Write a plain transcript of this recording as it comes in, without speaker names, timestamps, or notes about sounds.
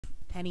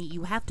Penny,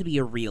 you have to be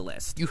a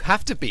realist. You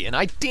have to be an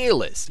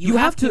idealist. You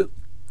have to...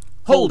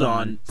 Hold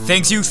on.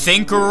 Things you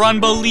think are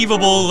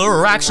unbelievable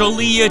are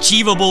actually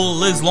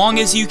achievable as long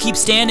as you keep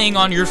standing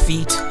on your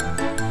feet.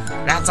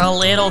 That's a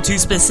little too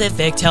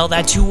specific. Tell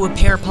that to a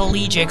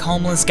paraplegic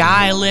homeless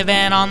guy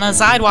living on the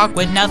sidewalk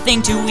with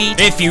nothing to eat.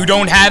 If you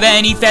don't have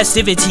any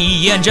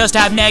festivity and just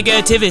have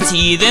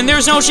negativity, then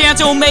there's no chance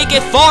you'll make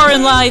it far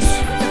in life.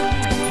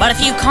 But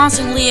if you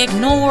constantly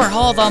ignore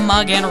all the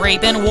mug and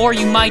rape and war,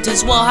 you might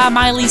as well have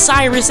Miley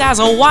Cyrus as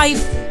a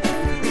wife.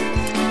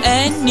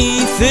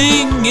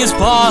 Anything is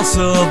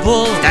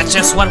possible. That's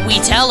just what we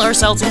tell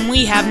ourselves when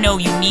we have no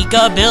unique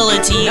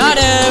ability. Not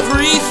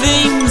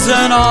everything's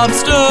an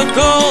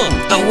obstacle.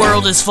 The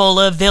world is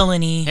full of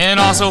villainy and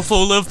also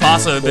full of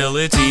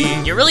possibility.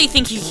 You really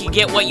think you can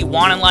get what you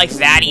want in life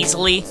that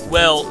easily?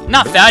 Well,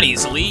 not that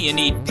easily. You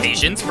need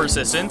patience,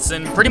 persistence,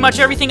 and pretty much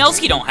everything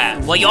else you don't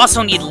have. Well, you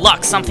also need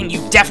luck, something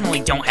you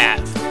definitely don't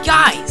have.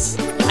 Guys,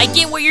 I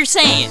get what you're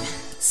saying.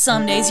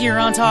 Some days you're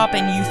on top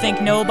and you think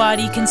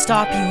nobody can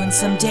stop you, and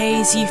some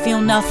days you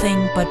feel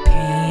nothing but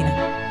pain.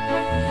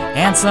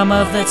 And some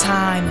of the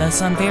time the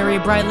sun very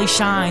brightly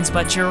shines,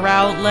 but you're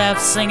out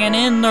left singing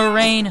in the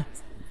rain.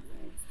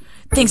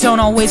 Things don't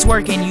always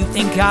work and you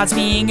think God's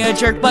being a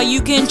jerk, but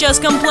you can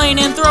just complain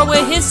and throw a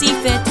hissy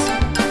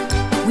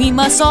fit. We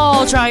must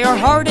all try our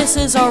hardest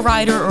as a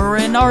writer or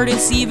an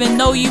artist, even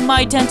though you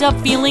might end up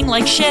feeling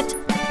like shit.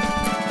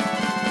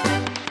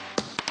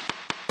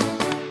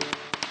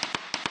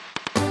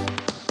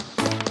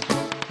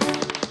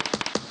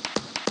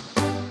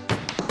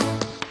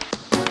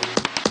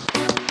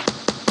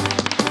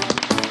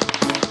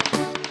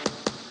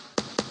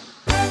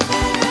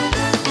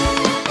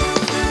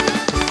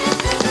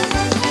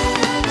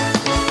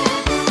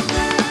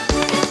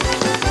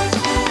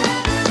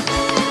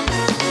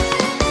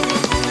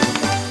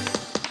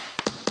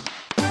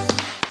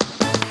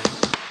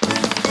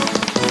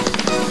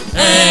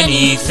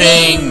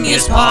 Anything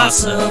is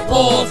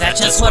possible. That's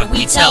just what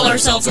we tell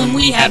ourselves when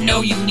we have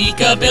no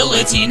unique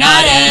ability.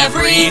 Not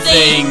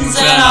everything's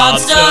an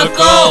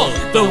obstacle.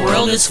 The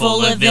world is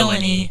full of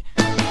villainy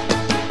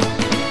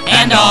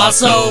and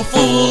also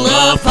full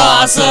of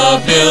possibility.